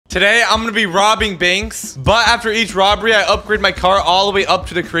Today, I'm gonna be robbing banks, but after each robbery, I upgrade my car all the way up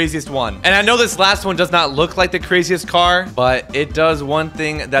to the craziest one. And I know this last one does not look like the craziest car, but it does one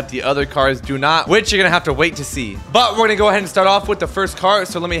thing that the other cars do not, which you're gonna have to wait to see. But we're gonna go ahead and start off with the first car,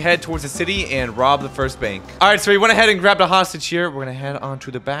 so let me head towards the city and rob the first bank. All right, so we went ahead and grabbed a hostage here. We're gonna head on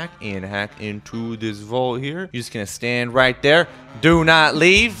to the back and hack into this vault here. You're just gonna stand right there. Do not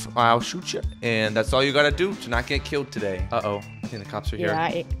leave, or I'll shoot you. And that's all you gotta do to not get killed today. Uh-oh, I think the cops are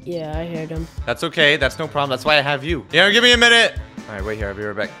here. Yeah, I heard him. That's okay. That's no problem. That's why I have you. Yeah, give me a minute. All right, wait here. I'll be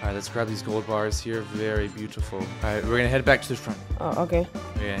right back. All right, let's grab these gold bars here. Very beautiful. All right, we're going to head back to the front. Oh, okay.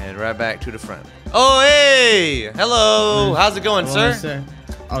 We're going to head right back to the front. Oh, hey. Hello. How's it going, sir?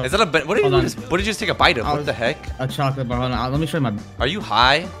 Oh, is that a bit? What did you just take a bite of? What the heck? A chocolate bar. Hold on. Let me show you my. Are you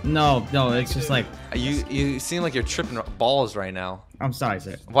high? No, it's just like. You seem like you're tripping balls right now. I'm sorry,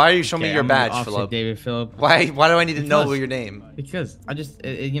 sir. Why are you showing me your badge, Philip? David Philip. Why do I need to know your name? Because I just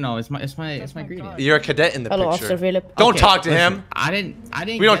it's my greeting. You're a cadet in the Hello, picture. Officer Philip. Don't talk to him. I didn't.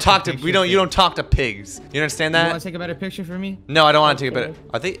 We don't talk to you don't talk to pigs. You understand that? You want to take a better picture for me? No, I don't want to take a better.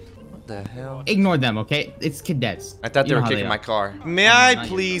 Are they? What the hell? Ignore them, okay? It's cadets. I thought they were kicking my car. May I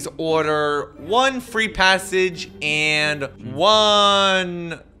please order one free passage and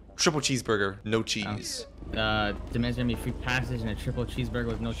one triple cheeseburger, no cheese. Demands me free passage and a triple cheeseburger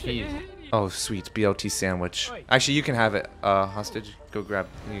with no cheese. Oh, sweet BLT sandwich. Actually, you can have it, hostage. Go grab.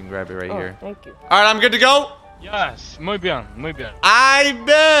 You can grab it right here. Thank you. All right, I'm good to go. Yes, muy bien, muy bien. I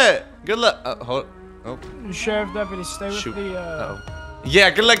bet. Good luck. Hold. Oh. Sheriff Deputy, stay with the. Uh-oh.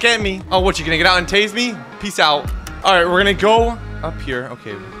 Yeah, good luck at me. Oh, what, you gonna get out and tase me? Peace out. All right, we're gonna go up here.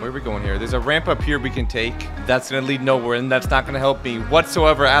 Okay, where are we going here? There's a ramp up here we can take. That's gonna lead nowhere, and that's not gonna help me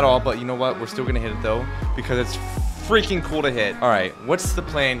whatsoever at all. But you know what? We're still gonna hit it though, because it's freaking cool to hit. All right, what's the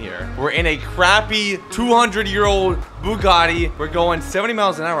plan here? We're in a crappy 200-year-old Bugatti. We're going 70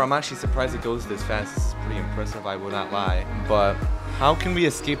 miles an hour. I'm actually surprised it goes this fast. It's pretty impressive, I will not lie. But how can we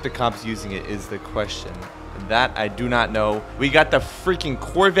escape the cops using it is the question. That I do not know. We got the freaking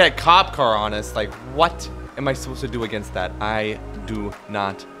Corvette cop car on us. Like, what am I supposed to do against that? I do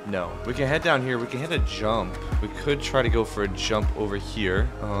not know. We can head down here. We can hit a jump. We could try to go for a jump over here.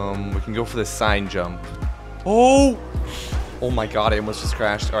 We can go for the sign jump. Oh my god, I almost just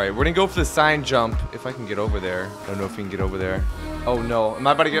crashed. All right, we're gonna go for the sign jump if I can get over there. I don't know if we can get over there. Oh no, am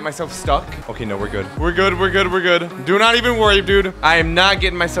I about to get myself stuck? Okay, no, we're good. We're good. Do not even worry, dude. I am not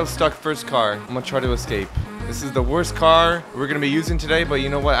getting myself stuck first car. I'm gonna try to escape. This is the worst car we're gonna be using today, but you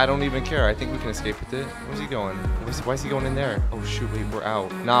know what? I don't even care. I think we can escape with it. Where's he going? Why is he going in there? Oh shoot, wait, we're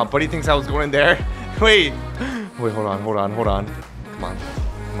out. Nah, buddy thinks I was going in there. Wait, hold on. Come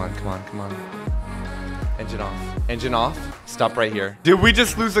on. Engine off. Stop right here. Did we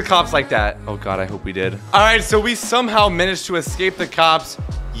just lose the cops like that? Oh god, I hope we did. All right, so we somehow managed to escape the cops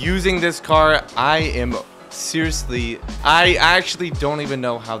using this car. I actually don't even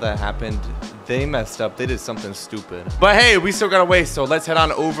know how that happened. They messed up. They did something stupid. But hey, we still got a way, so let's head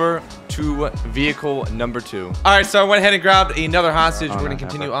on over to vehicle number 2. All right, so I went ahead and grabbed another hostage. We're gonna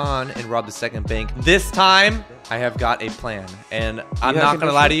continue on and rob the second bank. This time, I have got a plan, and I'm not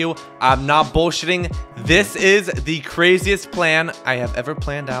gonna lie to you. I'm not bullshitting. This is the craziest plan I have ever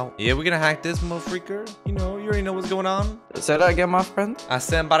planned out. Yeah, we're gonna hack this motherfreaker. You know, you already know what's going on. Say that again, my friend. I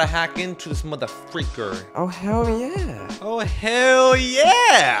said I'm about to hack into this motherfreaker. Oh, hell yeah. Oh, hell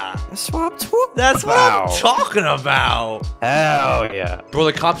yeah. That's what I'm talking about. That's what I'm talking about. Hell yeah. Bro,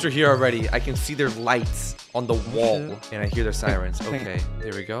 the cops are here already. I can see their lights on the wall, and I hear their sirens. Okay,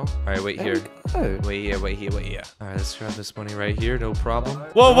 there we go. All right, wait here. Wait here. All right, let's grab this money right here. No problem.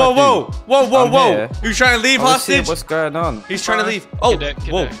 Whoa. You trying to leave, hostage? What's going on? He's trying to leave. Oh,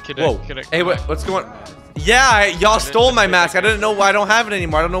 whoa. Hey, what's going on? Yeah, y'all stole my mask. I didn't know why I don't have it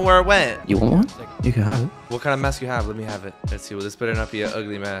anymore. I don't know where it went. You want one? You can have it. What kind of mask you have? Let me have it. Let's see. Well, this better not be an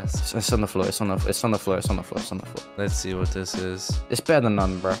ugly mask. It's on the floor. It's on the floor. Let's see what this is. It's better than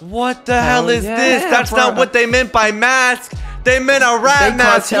none, bro. What the hell is this? That's not what they meant by mask. They meant a rat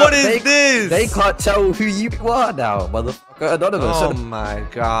mask. What is this? They can't tell who you are now, motherfucker. Anonymous. Oh my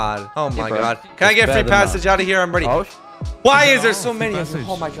god. Can I get free passage out of here? I'm ready. Why is there so many of them?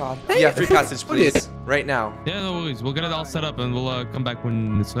 Oh my god. Yeah, free passage, please. Right now. Yeah, no worries. We'll get it all set up and we'll come back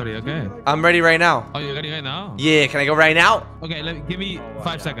when it's ready, okay? I'm ready right now. Oh, you're ready right now? Yeah, can I go right now? Okay, give me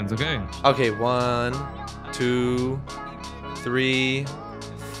 5 seconds, okay? Okay, 1, 2, 3,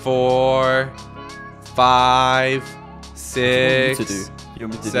 4, 5, 6,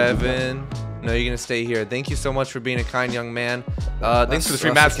 7, No, you're gonna stay here. Thank you so much for being a kind young man. Thanks for the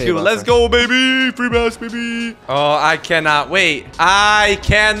free mask okay, too. Let's go, baby. Free mask, baby. Oh, I cannot wait. I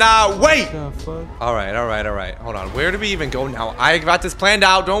cannot wait. All right. Hold on. Where do we even go now? I got this planned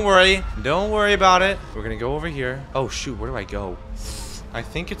out. Don't worry. Don't worry about it. We're gonna go over here. Oh shoot, where do I go? I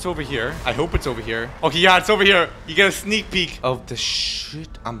think it's over here. I hope it's over here. Okay, yeah, it's over here. You get a sneak peek of the shit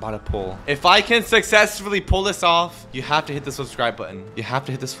I'm about to pull. If I can successfully pull this off, you have to hit the subscribe button. You have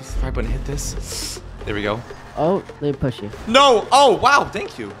to hit the subscribe button. Hit this. There we go. Oh, they push you. No. Oh, wow.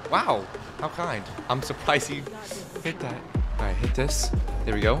 Thank you. Wow. How kind. I'm surprised you hit that. All right, hit this.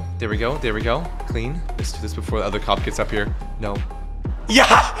 There we go. There we go. There we go. Clean. Let's do this before the other cop gets up here. No.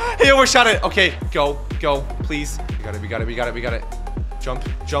 Yeah. He overshot it. Okay. Go. Go. Please. We got it. We got it. We got it. We got it. Jump,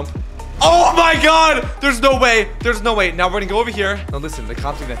 jump. Oh my God! There's no way. There's no way. Now we're gonna go over here. Now listen, the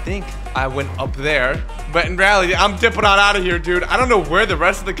cops are gonna think I went up there, but in reality, I'm dipping on out of here, dude. I don't know where the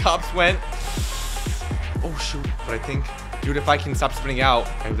rest of the cops went. Oh shoot! But I think, dude, if I can stop spinning out,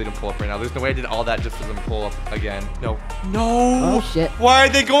 I really didn't pull up right now. There's no way I did all that just for them to pull up again. No. No. Oh shit! Why are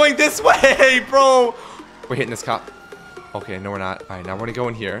they going this way, bro? We're hitting this cop. Okay, no, we're not. All right, now we're gonna go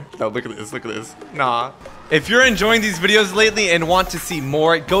in here. No, look at this. Look at this. Nah. If you're enjoying these videos lately and want to see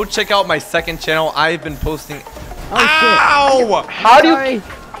more, go check out my second channel. I've been posting. Oh, ow! How do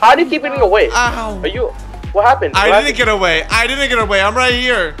you keep getting away? Ow! Are you? What happened? I didn't get away. I didn't get away. I'm right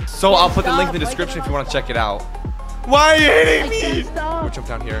here. So I'll put the link in the description if you want to check it out. Why are you hitting me? I can't stop. We'll jump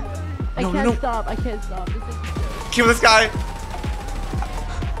down here. I can't stop. I can't stop. Kill this guy.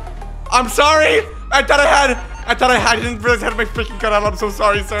 I'm sorry. I didn't realize I had my freaking gun out. I'm so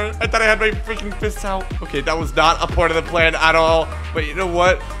sorry, sir. I thought I had my freaking fists out. Okay, that was not a part of the plan at all. But you know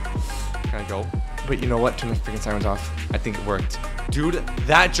what? Can I go? But you know what? Turn the freaking sirens off. I think it worked. Dude,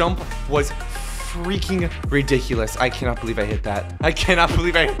 that jump was freaking ridiculous. I cannot believe I hit that. I cannot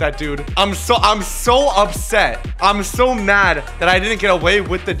believe I hit that, dude. I'm so upset. I'm so mad that I didn't get away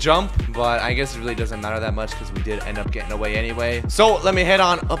with the jump. But I guess it really doesn't matter that much because we did end up getting away anyway. So let me head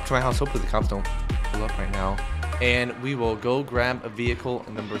on up to my house. Hopefully the cops don't pull up right now. And we will go grab a vehicle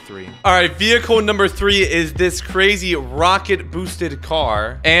number 3. All right, vehicle number 3 is this crazy rocket boosted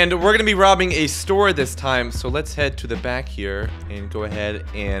car. And we're gonna be robbing a store this time. So let's head to the back here and go ahead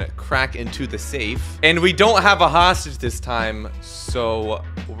and crack into the safe. And we don't have a hostage this time. So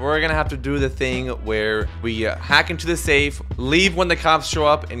we're gonna have to do the thing where we hack into the safe, leave when the cops show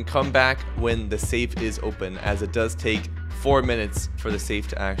up, and come back when the safe is open, as it does take 4 minutes for the safe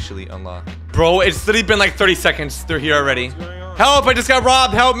to actually unlock. Bro, it's literally been like 30 seconds. They're here already. Help, I just got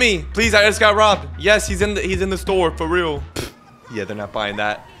robbed. Help me. Please, I just got robbed. Yes, he's in the store for real. Yeah, they're not buying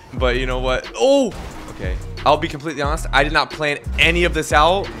that. But you know what? Oh, okay. I'll be completely honest. I did not plan any of this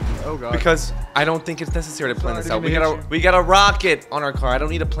out. Oh God. Because I don't think it's necessary to plan this out. We got a rocket on our car. I don't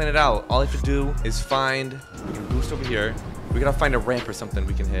need to plan it out. All I have to do is find, we can boost over here. We gotta find a ramp or something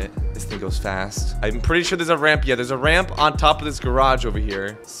we can hit. This thing goes fast. I'm pretty sure there's a ramp. Yeah, there's a ramp on top of this garage over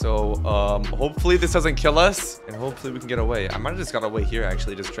here. So, hopefully this doesn't kill us. And hopefully we can get away. I might have just got away here,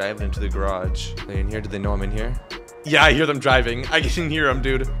 actually, just driving into the garage. Are they in here? Do they know I'm in here? Yeah, I hear them driving. I can hear them,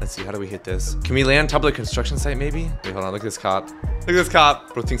 dude. Let's see, how do we hit this? Can we land on top of the construction site, maybe? Wait, hold on, look at this cop. Look at this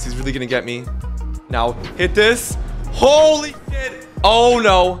cop. Bro thinks he's really gonna get me. Now, hit this. Holy shit. Oh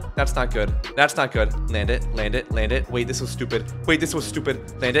no, that's not good. That's not good. Land it, land it, land it. Wait, this was stupid. Wait, this was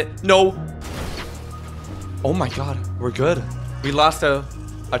stupid. Land it. No. Oh my God, we're good. We lost a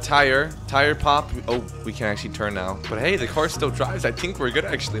tire pop. Oh, we can actually turn now. But hey, the car still drives. I think we're good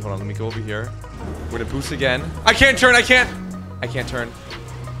actually. Hold on, let me go over here. We're gonna boost again. I can't turn, I can't turn.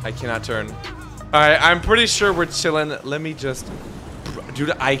 I cannot turn. All right, I'm pretty sure we're chilling. Let me just,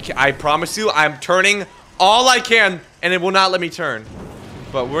 dude, I promise you, I'm turning all I can, and it will not let me turn.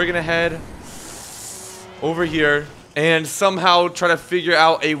 But we're gonna head over here and somehow try to figure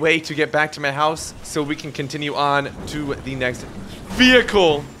out a way to get back to my house so we can continue on to the next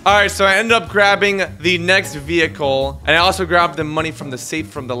vehicle. All right, so I ended up grabbing the next vehicle, and I also grabbed the money from the safe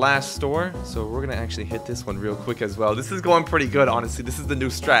from the last store. So we're gonna actually hit this one real quick as well. This is going pretty good, honestly. This is the new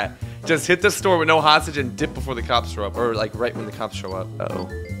strat. Just hit the store with no hostage and dip before the cops show up, or like right when the cops show up. Uh-oh.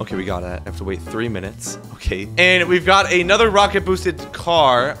 Okay, we got it. I have to wait 3 minutes. Okay. And we've got another rocket boosted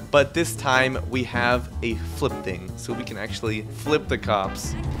car, but this time we have a flip thing. So we can actually flip the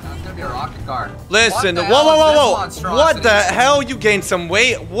cops. That's gonna be a rocket car. Listen, whoa. What the hell? You gained some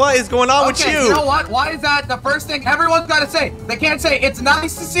weight. What is going on with you? You know what? Why is that the first thing everyone's gotta say? They can't say, it's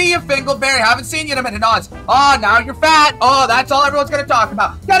nice to see you, Fingleberry. Haven't seen you in a minute. No, it's, oh, now you're fat. Oh, that's all everyone's gonna talk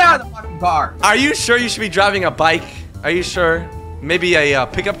about. Get out of the fucking car. Are you sure you should be driving a bike? Are you sure? Maybe a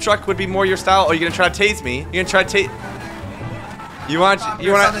pickup truck would be more your style? Or are you gonna try to tase me? You're gonna try to tase... You want something.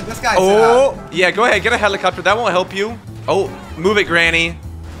 This guy's yeah, go ahead, get a helicopter. That won't help you. Oh, move it, Granny.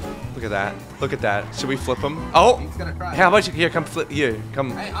 Look at that. Look at that. Should we flip him? Oh, He's gonna try. how about you here? Come flip. Here,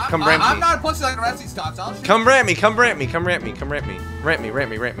 come, Hey, come ramp me. I'm not a pussy like the rest of these cops. I'll shoot. Come ramp me. Come ramp me. Come ramp me. Come ramp me. Ramp me.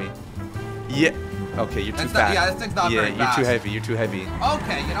 Ramp me. Ramp me. Yeah. Okay, you're too That's not- fat. yeah, this thing's not yeah, very you're fast. too heavy. You're too heavy.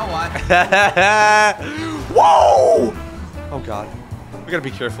 Okay, you know what? Whoa! Oh God. We gotta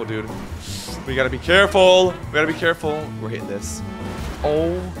be careful, dude. We gotta be careful. We gotta be careful. We're hitting this.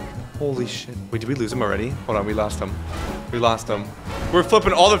 Oh, holy shit. Wait, did we lose him already? Hold on, we lost him. We lost him. We're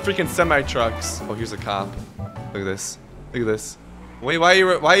flipping all the freaking semi-trucks. Oh, here's a cop. Look at this. Look at this. Wait, why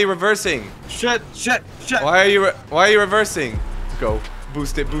are you reversing? Shit. Why are you reversing? Go.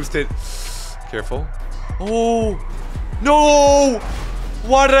 Boost it, boost it. Careful. Oh, no!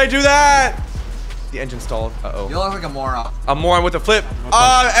 Why did I do that? The engine stalled. Uh-oh. You look like a moron. A moron with a flip.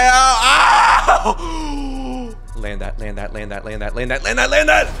 Ow! Land that, land that, land that, land that, land that, land that, land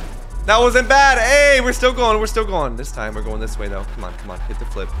that! That wasn't bad. Hey, we're still going, we're still going. This time we're going this way though. Come on, come on. Hit the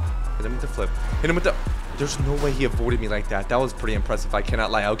flip. Hit him with the flip. Hit him with the... There's no way he avoided me like that. That was pretty impressive. I cannot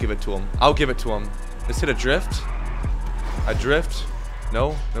lie. I'll give it to him. I'll give it to him. Let's hit a drift. A drift.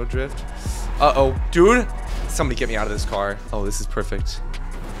 No, no drift. Uh-oh. Dude, somebody get me out of this car. Oh, this is perfect.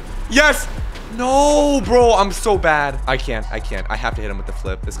 Yes! No, bro, I'm so bad. I can't. I have to hit him with the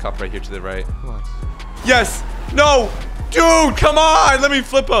flip. This cop right here to the right. Come on. Yes! No! Dude, come on! Let me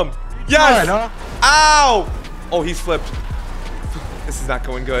flip him. Yes! Ow! Oh, he's flipped. This is not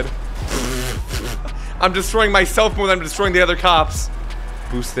going good. I'm destroying myself more than I'm destroying the other cops.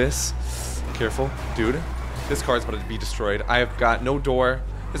 Boost this. Careful, dude. This car is about to be destroyed. I have got no door.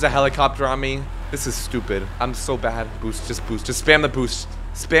 There's a helicopter on me. This is stupid. I'm so bad. Boost, just boost. Just spam the boost.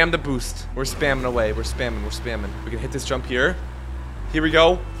 Spam the boost. We're spamming away. We're spamming. We're spamming. We can hit this jump here. Here we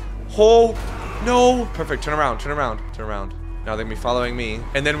go. Oh, no. Perfect. Turn around. Turn around. Turn around. Now they're gonna be following me.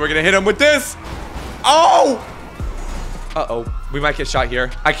 And then we're gonna hit them with this. Oh! Uh-oh. We might get shot here.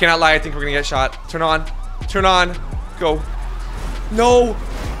 I cannot lie. I think we're gonna get shot. Turn on. Turn on. Go. No.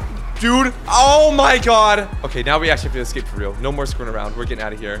 Dude. Oh my God. Okay, now we actually have to escape for real. No more screwing around. We're getting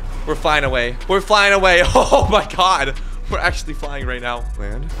out of here. We're flying away. We're flying away. Oh my God. We're actually flying right now.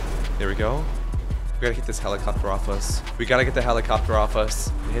 Land. There we go. We gotta get this helicopter off us. We gotta get the helicopter off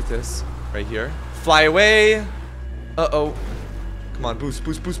us. Hit this right here. Fly away. Uh-oh. Come on, boost,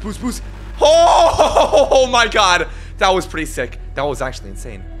 boost, boost, boost, boost. Oh my God. That was pretty sick. That was actually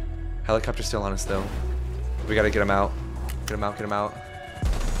insane. Helicopter's still on us though. We gotta get him out. Get him out, get him out.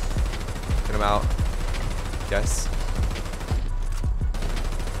 Get him out. Yes.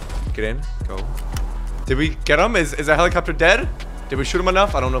 Get in. Go. Did we get him? Is a helicopter dead? Did we shoot him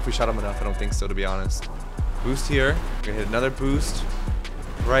enough? I don't know if we shot him enough. I don't think so, to be honest. Boost here. We're gonna hit another boost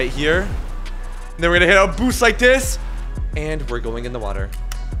right here. And then we're gonna hit a boost like this. And we're going in the water.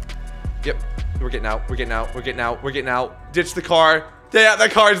 Yep. We're getting out. We're getting out. We're getting out. We're getting out. Ditch the car. Yeah,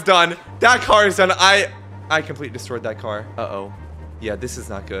 that car is done. That car is done. I completely destroyed that car. Uh-oh. Yeah, this is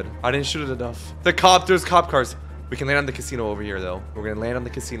not good. I didn't shoot it enough. There's cop cars. We can land on the casino over here, though. We're gonna land on the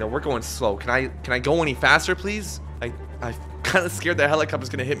casino. We're going slow. Can I go any faster, please? I'm kind of scared that helicopter's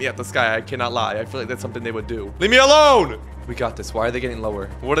gonna hit me out the sky. I cannot lie. I feel like that's something they would do. Leave me alone! We got this. Why are they getting lower?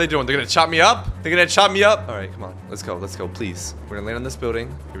 What are they doing? They're gonna chop me up? They're gonna chop me up? All right, come on. Let's go. Let's go, please. We're gonna land on this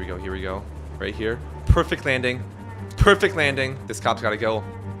building. Here we go. Here we go. Right here. Perfect landing. Perfect landing. This cop's gotta go.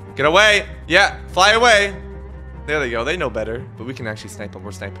 Get away. Yeah, fly away. There they go. They know better. But we can actually snipe them.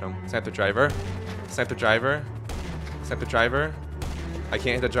 We're sniping them. Snipe the driver. Snipe the driver. Snipe the driver. I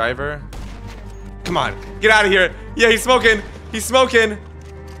can't hit the driver. Come on. Get out of here. Yeah, he's smoking. He's smoking.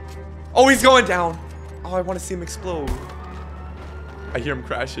 Oh, he's going down. Oh, I want to see him explode. I hear him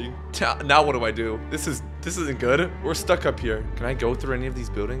crashing. Now what do I do? This isn't good. We're stuck up here. Can I go through any of these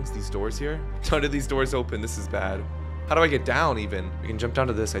buildings? These doors here? None of these doors open. This is bad. How do I get down even? We can jump down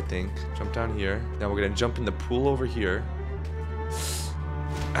to this, I think. Jump down here. Now we're gonna jump in the pool over here.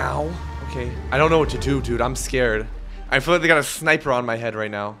 Ow. Okay. I don't know what to do, dude. I'm scared. I feel like they got a sniper on my head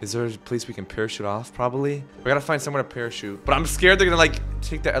right now. Is there a place we can parachute off? Probably. We gotta find somewhere to parachute. But I'm scared they're gonna like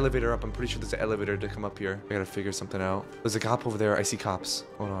take the elevator up. I'm pretty sure there's an elevator to come up here. I gotta figure something out. There's a cop over there. I see cops.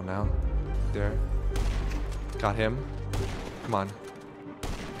 Hold on now. There. Got him. Come on.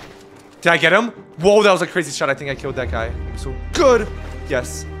 Did I get him? Whoa, that was a crazy shot. I think I killed that guy. I'm so good.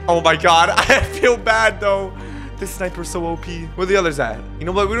 Yes. Oh my God. I feel bad though. This sniper's so OP. Where are the others at? You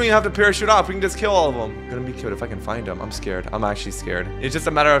know what? We don't even have to parachute off. We can just kill all of them. I'm gonna be killed if I can find them. I'm scared. I'm actually scared. It's just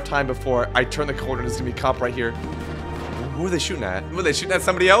a matter of time before I turn the corner and there's gonna be a cop right here. Who are they shooting at? Were they shooting at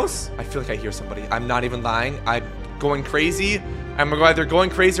somebody else? I feel like I hear somebody. I'm not even lying. I'm going crazy. I'm glad they're going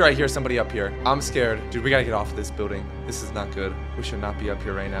crazy. I hear somebody up here. I'm scared. Dude, we gotta get off of this building. This is not good. We should not be up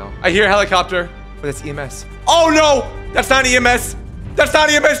here right now. I hear a helicopter. But that's EMS. Oh no! That's not EMS! That's not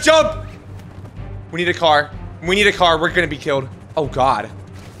EMS! Jump! We need a car. We need a car. We're gonna be killed. Oh god.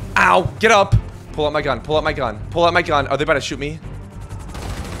 Ow! Get up! Pull out my gun. Pull out my gun. Pull out my gun. Are they about to shoot me?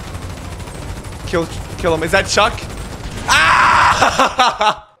 Kill him. Is that Chuck?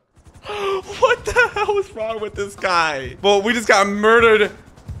 Ah! What the hell is wrong with this guy? Well, we just got murdered.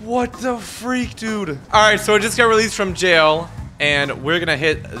 What the freak, dude? All right, so I just got released from jail. And we're gonna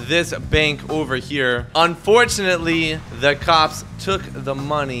hit this bank over here. Unfortunately, the cops took the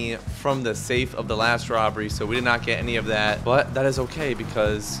money from the safe of the last robbery, so we did not get any of that. But that is okay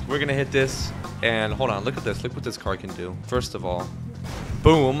because we're gonna hit this. And hold on, look at this. Look what this car can do. First of all,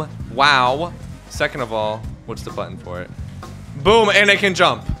 boom. Wow. Second of all, what's the button for it? Boom, and it can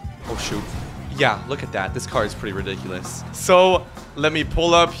jump. Oh, shoot. Yeah, look at that. This car is pretty ridiculous. So let me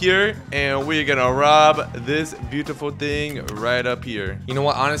pull up here and we're gonna rob this beautiful thing right up here. You know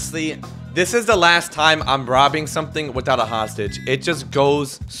what? Honestly, this is the last time I'm robbing something without a hostage. It just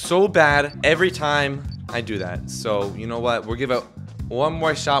goes so bad every time I do that. So you know what? We'll give it one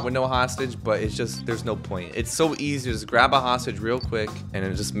more shot with no hostage, but it's just, there's no point. It's so easy to just grab a hostage real quick and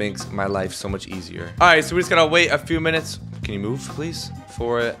it just makes my life so much easier. All right, so we just gotta wait a few minutes. Can you move, please?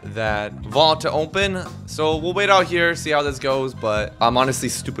 For that vault to open. So we'll wait out here, see how this goes, but I'm honestly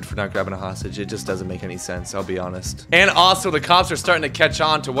stupid for not grabbing a hostage. It just doesn't make any sense, I'll be honest. And also, the cops are starting to catch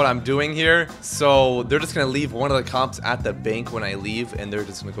on to what I'm doing here. So they're just gonna leave one of the cops at the bank when I leave, and they're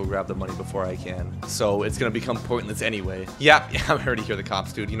just gonna go grab the money before I can. So it's gonna become pointless anyway. Yeah, I already hear the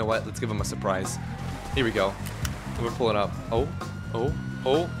cops, dude. You know what? Let's give them a surprise. Here we go. We're pulling up. Oh,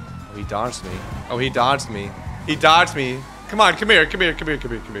 he dodged me. Oh, he dodged me. He dodged me. Come on, come here, come here, come here,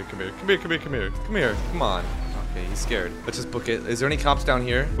 come here, come here, come here, come here, come here, come here, come here, come on. Okay, he's scared. Let's just book it. Is there any cops down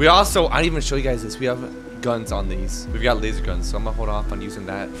here? We also, I didn't even show you guys this. We have guns on these. We've got laser guns, so I'm gonna hold off on using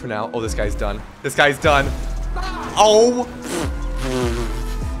that for now. Oh, this guy's done. This guy's done. Oh!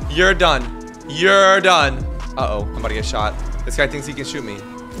 You're done. You're done. Uh-oh, I'm about to get shot. This guy thinks he can shoot me.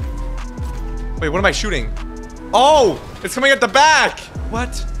 Wait, what am I shooting? Oh! It's coming at the back!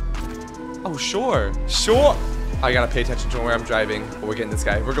 What? Oh, sure. Sure. I gotta pay attention to where I'm driving. Oh, we're getting this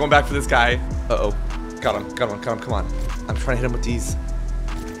guy. We're going back for this guy. Uh-oh. Got him. Got him. Got him. Come on. I'm trying to hit him with these.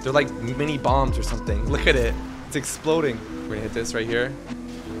 They're like mini bombs or something. Look at it. It's exploding. We're gonna hit this right here.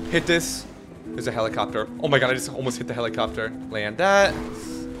 Hit this. There's a helicopter. Oh my god, I just almost hit the helicopter. Land that.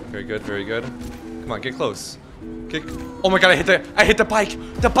 Very good. Very good. Come on, get close. Get... Oh my god, I hit the bike.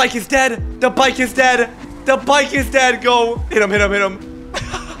 The bike is dead. The bike is dead. The bike is dead. Go. Hit him. Hit him. Hit him.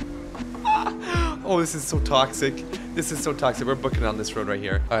 Oh, this is so toxic. This is so toxic. We're booking on this road right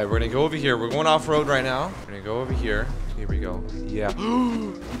here. All right, we're gonna go over here. We're going off road right now. We're gonna go over here. Here we go. Yeah.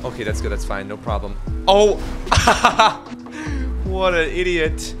 Okay, that's good. That's fine. No problem. Oh. What an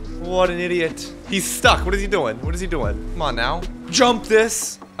idiot. What an idiot. He's stuck. What is he doing? What is he doing? Come on now. Jump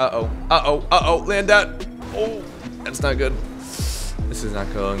this. Uh-oh. Uh-oh. Uh-oh. Land that. Oh, that's not good. This is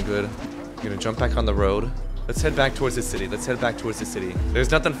not going good. I'm gonna jump back on the road. Let's head back towards the city. Let's head back towards the city. There's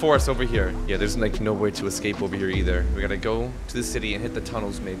nothing for us over here. Yeah, there's like no way to escape over here either. We gotta go to the city and hit the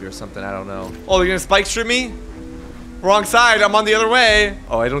tunnels maybe or something. I don't know. Oh, they're gonna spike strip me? Wrong side. I'm on the other way.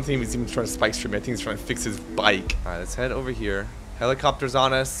 Oh, I don't think he's even trying to spike strip me. I think he's trying to fix his bike. All right, let's head over here. Helicopters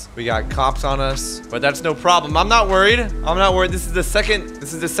on us. We got cops on us, but that's no problem. I'm not worried. I'm not worried. This is the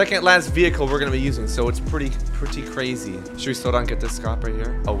second last vehicle we're gonna be using, so it's pretty crazy. Should we slow down and get this cop right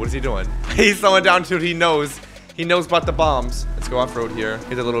here? Oh, what is he doing? He's slowing down too. He knows about the bombs. Let's go off road here.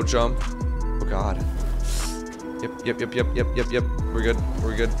 Hit a little jump. Oh god. Yep. We're good.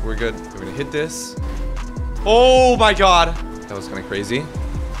 We're good. We're good. We're gonna hit this. Oh my god. That was kind of crazy.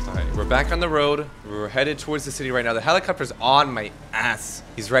 All right, we're back on the road. We're headed towards the city right now. The helicopter's on my ass.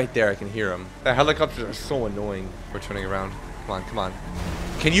 He's right there. I can hear him. The helicopters are so annoying. We're turning around. Come on, come on.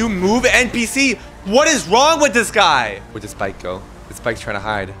 Can you move, NPC? What is wrong with this guy? Where'd this bike go? This bike's trying to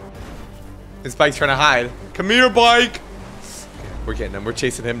hide. This bike's trying to hide. Come here, bike. Okay, we're getting him. We're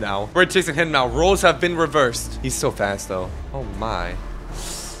chasing him now. We're chasing him now. Roles have been reversed. He's so fast, though. Oh, my.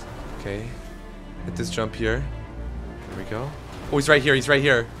 Okay. Hit this jump here. Here we go. Oh, he's right here. He's right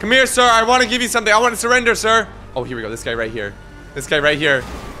here. Come here, sir. I want to give you something. I want to surrender, sir. Oh, here we go. This guy right here. This guy right here.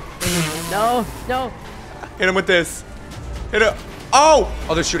 No, no. Hit him with this. Hit him. Oh!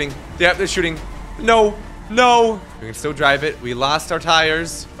 Oh, they're shooting. Yeah, they're shooting. No. No. We can still drive it. We lost our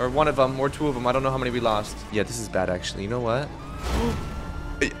tires. Or one of them. Or two of them. I don't know how many we lost. Yeah, this is bad, actually. You know what?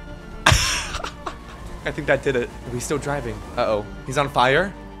 I think that did it. We're still driving. Uh-oh. He's on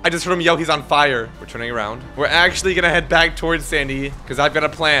fire. I just heard him yell he's on fire. We're turning around. We're actually gonna head back towards Sandy because I've got a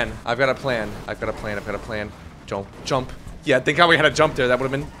plan. I've got a plan. I've got a plan. I've got a plan. Jump. Jump. Yeah, think how we had a jump there. That would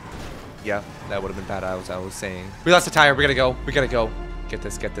have been... Yeah, that would have been bad. I was saying. We lost a tire. We gotta go. We gotta go. Get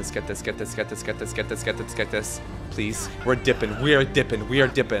this, get this, get this, get this, get this, get this, get this, get this, get this. Please. We're dipping. We are dipping. We are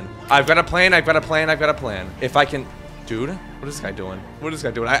dipping. I've got a plan. I've got a plan. I've got a plan. If I can... Dude, what is this guy doing? What is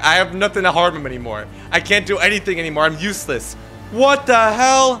this guy doing? I have nothing to harm him anymore. I can't do anything anymore. I'm useless. What the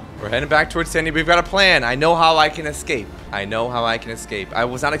hell? We're heading back towards Sandy. We've got a plan. I know how I can escape. I know how I can escape. I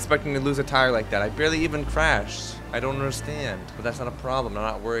was not expecting to lose a tire like that. I barely even crashed. I don't understand. But that's not a problem. I'm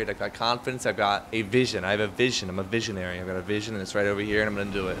not worried. I've got confidence. I've got a vision. I have a vision. I'm a visionary. I've got a vision and it's right over here and I'm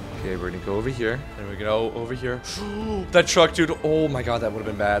gonna do it. Okay, we're gonna go over here. And we're gonna go over here. That truck, dude. Oh my god, that would have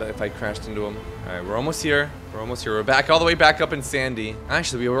been bad if I crashed into him. Alright, we're almost here. We're almost here. We're back all the way back up in Sandy.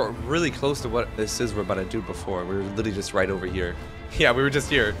 Actually, we were really close to what this is we're about to do before. We were literally just right over here. Yeah, we were just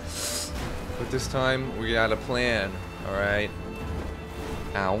here. But this time, we got a plan. Alright.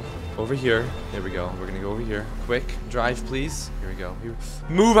 Ow. Over here. There we go. We're gonna go over here. Quick. Drive, please. Here we go. Here.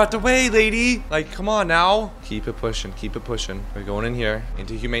 Move out the way, lady! Like, come on now. Keep it pushing. Keep it pushing. We're going in here.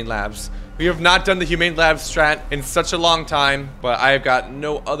 Into Humane Labs. We have not done the Humane Labs strat in such a long time. But I have got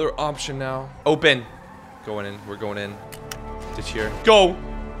no other option now. Open. Going in. We're going in. Ditch here. Go!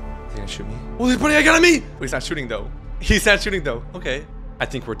 Is he gonna shoot me? Oh, he's putting a gun at me! Oh, he's not shooting, though. He's not shooting, though. Okay. I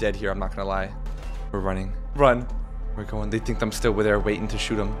think we're dead here. I'm not gonna lie. We're running. Run. We're going. They think I'm still there waiting to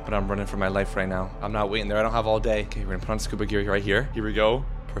shoot them, but I'm running for my life right now. I'm not waiting there. I don't have all day. Okay, we're gonna put on scuba gear right here. Here we go.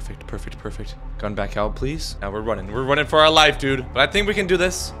 Perfect, perfect, perfect. Gun back out, please. Now we're running. We're running for our life, dude. But I think we can do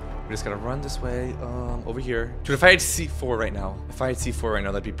this. We just gotta run this way, over here. Dude, if I had C4 right now,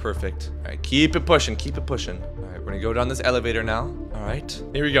 that'd be perfect. All right, keep it pushing, keep it pushing. All right, we're gonna go down this elevator now. All right,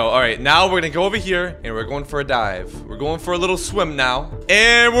 here we go. All right, now we're gonna go over here and we're going for a dive. We're going for a little swim now.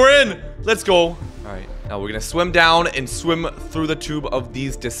 And we're in. Let's go. All right, now we're gonna swim down and swim through the tube of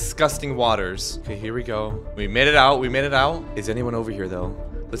these disgusting waters. Okay, here we go. We made it out, we made it out. Is anyone over here though?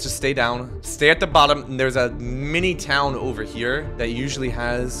 Let's just stay down. Stay at the bottom. And there's a mini town over here that usually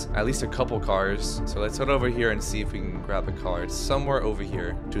has at least a couple cars. So let's head over here and see if we can grab a car. It's somewhere over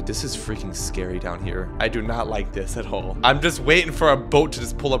here. Dude, this is freaking scary down here. I do not like this at all. I'm just waiting for a boat to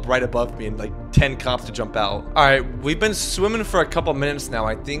just pull up right above me and like 10 cops to jump out. All right, we've been swimming for a couple minutes now.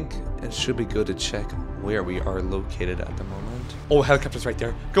 I think it should be good to check where we are located at the moment. Oh, helicopter's right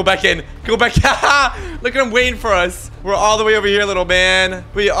there. Go back in. Go back. Look at him waiting for us. We're all the way over here, little man.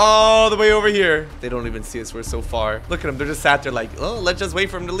 We all the way over here. They don't even see us. We're so far. Look at them. They're just sat there like, oh, let's just wait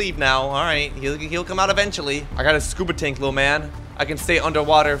for him to leave now. All right. He'll come out eventually. I got a scuba tank, little man. I can stay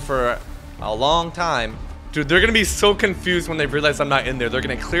underwater for a long time. Dude, they're going to be so confused when they realize I'm not in there. They're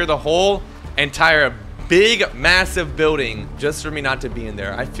going to clear the whole entire big, massive building just for me not to be in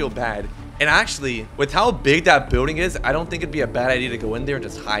there. I feel bad. And actually, with how big that building is, I don't think it'd be a bad idea to go in there and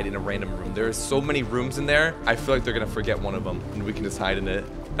just hide in a random room. There are so many rooms in there. I feel like they're gonna forget one of them and we can just hide in it.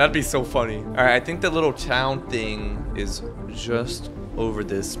 That'd be so funny. All right, I think the little town thing is just over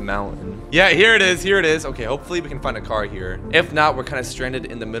this mountain. Yeah, here it is, here it is. Okay, hopefully we can find a car here. If not, we're kind of stranded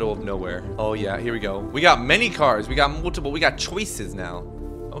in the middle of nowhere. Oh yeah, here we go. We got many cars. We got multiple, we got choices now.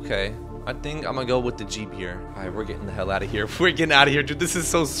 Okay. I think I'm gonna go with the Jeep here. All right, we're getting the hell out of here. We're getting out of here, dude. This is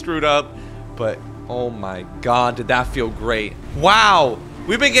so screwed up. But, oh my god, did that feel great. Wow.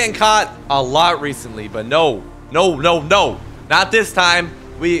 We've been getting caught a lot recently, but no. No, no, no. Not this time.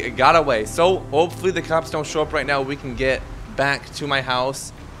 We got away. So, hopefully the cops don't show up right now. We can get back to my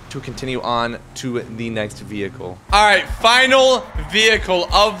house to continue on to the next vehicle. All right, final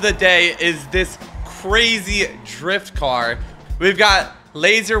vehicle of the day is this crazy drift car. We've got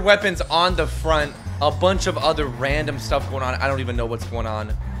laser weapons on the front, a bunch of other random stuff going on. I don't even know what's going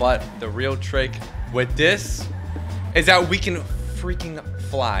on, but the real trick with this is that we can freaking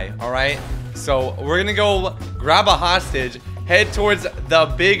fly. All right, so we're gonna go grab a hostage, head towards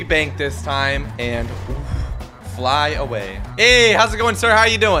the big bank this time, and fly away. Hey, how's it going, sir? How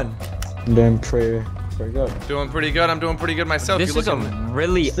you doing? I'm doing pretty good. Doing pretty good. I'm doing pretty good myself. This is a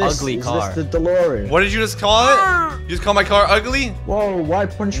really ugly car. Is this the DeLorean? What did you just call it? You just call my car ugly? Whoa, why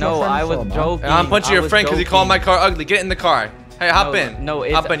punch my friend? No, I was joking. I'm punching your friend because you called my car ugly. Get in the car. Hey, hop in. No,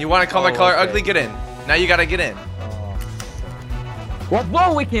 it's... Hop in. You want to call my car ugly? Get in. Now you got to get in. What?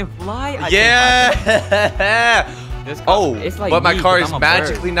 Whoa, we can fly? Yeah. Oh, it's like but my car is I'm a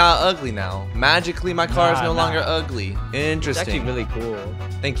magically bird. not ugly now. Magically, my car is no longer ugly. Interesting. It's actually really cool.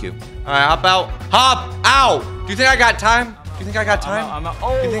 Thank you. All right, hop out. Hop out. Do you think I got time? You think I got time?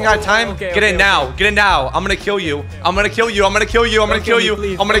 Oh, You think I got time? okay, Get in okay, now. okay. Get in now. I'm gonna kill you. I'm gonna kill you. I'm gonna kill you. I'm gonna Don't kill kill you. me,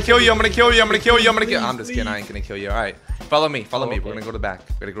 please. I'm gonna Don't kill you. kill I'm gonna me, kill you. I'm gonna please, kill you. I'm gonna please, kill. I'm just kidding. I ain't gonna kill you. All right. Follow me. Follow me. We're gonna go to the back.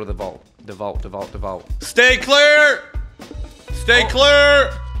 We're gonna go to the vault. The vault. The vault. The vault. Stay clear. Stay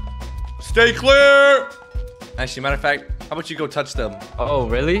clear. Stay clear. Actually, matter of fact, how about you go touch them? Oh,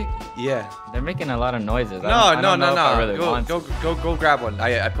 really? Yeah. They're making a lot of noises. No, I no, don't know no, if I no. really Go, want to. go grab one.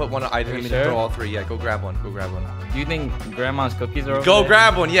 I put one. I didn't You mean to sure? throw all three. Yeah, go grab one. Go grab one. Do you think grandma's cookies are over Go there?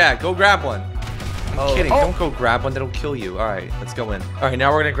 grab one. Yeah, go grab one. I'm Oh, kidding. oh. Don't go grab one. That'll kill you. All right, let's go in. All right,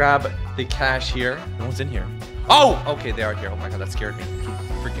 now we're gonna grab the cash here. No one's in here. Oh, okay, they are here. Oh my god, that scared me.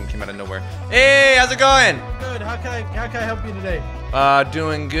 Freaking came out of nowhere. Hey, how's it going? Good. How can I help you today?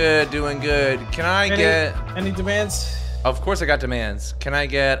 Doing good, doing good. Can I get? Any demands? Of course, I got demands. Can I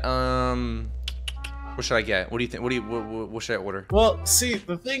get? What should I get? What do you think? What should I order? Well, see,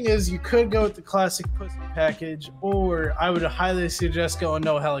 the thing is, you could go with the classic pussy package, or I would highly suggest going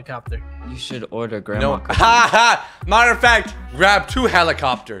no helicopter. You should order grandma No. cookies. Ha ha. Matter of fact, grab 2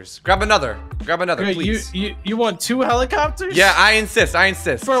 helicopters. Grab another. Grab another, Wait, please. you want 2 helicopters? Yeah, I insist. I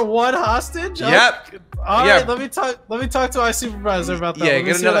insist. For 1 hostage? Yep. All Yep. right, let me talk to my supervisor about that. Yeah, Let me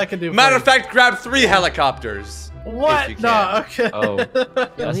get see what another. I can do. Matter for of fact, grab 3 helicopters. you. if you What? can. No, okay. Oh,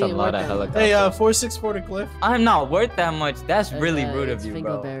 that's a lot of helicopters. Hey, 464 to Cliff. I'm not worth that much. That's really rude of it's you,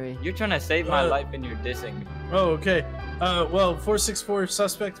 bro. Fingerberry. You're trying to save my life and you're dissing me. Oh, okay. Well, 464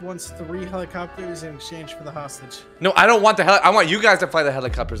 suspect wants 3 helicopters in exchange for the hostage. No, I don't want the I want you guys to fly the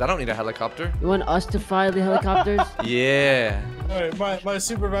helicopters. I don't need a helicopter. You want us to fly the helicopters? Yeah. All right, my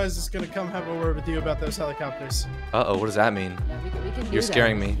supervisor's gonna come have a word with you about those helicopters. Uh-oh, what does that mean? Yeah, we can do You're that.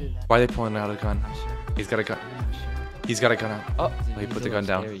 scaring We can do me. that. Why are they pulling out a gun? He's got a gun. He's got a gun out. Oh, Wait, he's put a the gun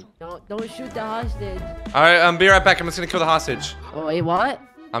little down. scary. Don't shoot the hostage. All right, be right back. I'm just gonna kill the hostage. Oh, wait, what?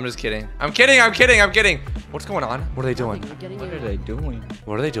 I'm just kidding. I'm kidding. I'm kidding. I'm kidding. What's going on? What are they doing? We're getting What you. are they doing?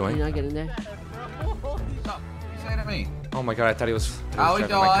 What are they You're doing? not getting there. Say to me. Oh my god, I thought he was How we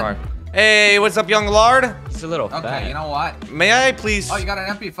driving my car. doing? Hey, what's up, young lord? He's a little Okay, fat. you know what? May I please? Oh, you got an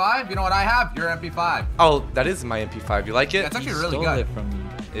MP5? You know what I have? Your MP5. Oh, that is my MP5. You like Yeah, it? it's He actually really stole good. it from me.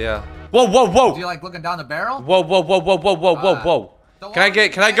 Yeah. Whoa, whoa, whoa. Do you like looking down the barrel? Whoa, whoa, whoa, whoa, whoa, whoa, whoa, whoa. Don't Can I worry,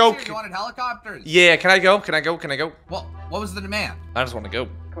 get? Can I go? You wanted helicopters? Yeah. Can I go? Can I go? Can I go? Well, what was the demand? I just want to go.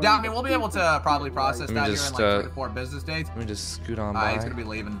 Yeah, I mean, we'll be able to probably process Let me that here in just, like 3 to 4 business days. Let me just scoot on He's by. gonna be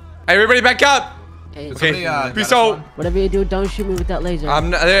leaving. Hey, everybody, back up. Hey, Okay. Somebody, Peace got us out. one? whatever you do, don't shoot me with that laser. I'm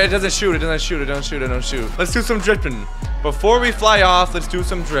not, it doesn't shoot. It doesn't shoot. It doesn't shoot. It don't shoot. It don't shoot. Let's do some drifting. Before we fly off, let's do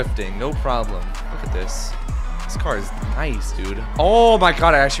some drifting. No problem. Look at this. This car is nice, dude. Oh my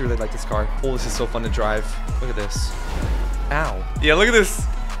god, I actually really like this car. Oh, this is so fun to drive. Look at this. Ow. Yeah, look at this.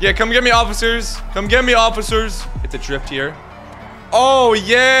 Yeah, come get me, officers. Come get me, officers. Hit the drift here. Oh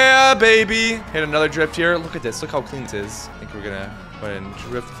yeah, baby. Hit another drift here. Look at this. Look how clean this is. I think we're gonna go ahead and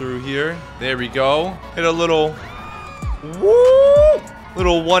drift through here. There we go. Hit a little. Woo!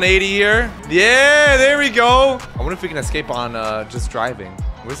 Little 180 here. Yeah, there we go. I wonder if we can escape on just driving.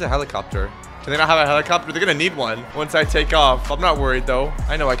 Where's the helicopter? Do they not have a helicopter? They're gonna need one once I take off. I'm not worried though.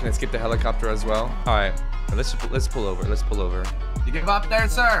 I know I can escape the helicopter as well. All right, let's pull over. Let's pull over. You give up there,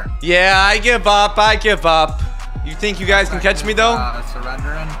 sir? Yeah, I give up. I give up. You think you guys can catch me though?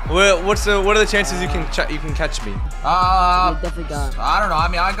 Surrendering. What are the chances you can catch me? You definitely got. I don't know. I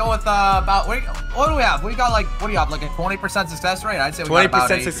mean, I go with about what do we have? We got like what do you have? Like a 20% success rate? I'd say we got about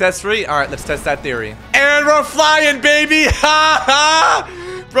 20% 80. success rate. All right, let's test that theory. And we're flying, baby! Ha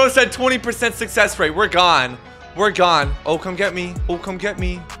ha! Bro said 20% success rate. We're gone. We're gone. Oh, come get me. Oh, come get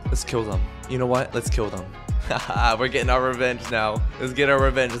me. Let's kill them. You know what? Let's kill them. Haha, we're getting our revenge now. Let's get our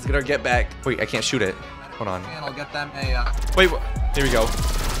revenge. Let's get our get back. Wait, I can't shoot it. Hold on. And I'll get them a. Wait, here we go.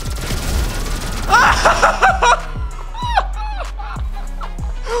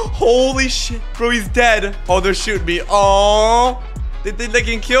 Holy shit. Bro, he's dead. Oh, they're shooting me. Oh, they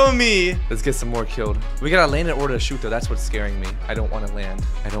can kill me. Let's get some more killed. We gotta land in order to shoot, though. That's what's scaring me. I don't want to land.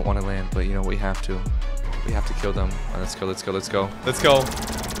 I don't want to land, but you know, we have to. We have to kill them. All right, let's go, let's go, let's go. Let's go.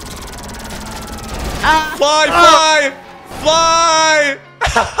 Fly, fly, fly!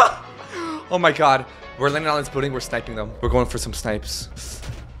 Oh my god. We're landing on this building. We're sniping them. We're going for some snipes.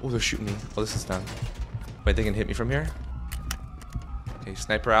 Oh, they're shooting me. Oh, this is done. Wait, they can hit me from here? Okay,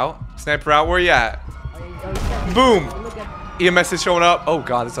 sniper out. Sniper out. Where you at? Boom. EMS is showing up. Oh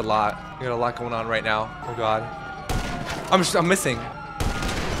god, there's a lot. We got a lot going on right now. Oh god. I'm missing.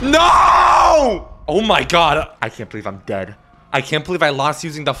 No! Oh my god. I can't believe I'm dead. I can't believe I lost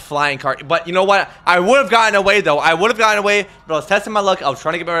using the flying car. But you know what? I would have gotten away though. I would have gotten away, but I was testing my luck. I was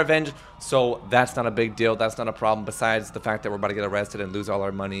trying to get my revenge. So that's not a big deal. That's not a problem. Besides the fact that we're about to get arrested and lose all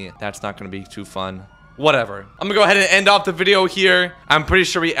our money. That's not going to be too fun. whatever. I'm gonna go ahead and end off the video here. I'm pretty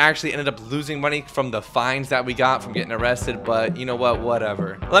sure we actually ended up losing money from the fines that we got from getting arrested, but you know what,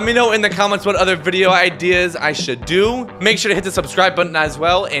 whatever. Let me know in the comments what other video ideas I should do. Make sure to hit the subscribe button as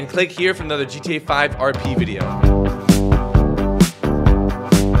well and click here for another GTA 5 RP video.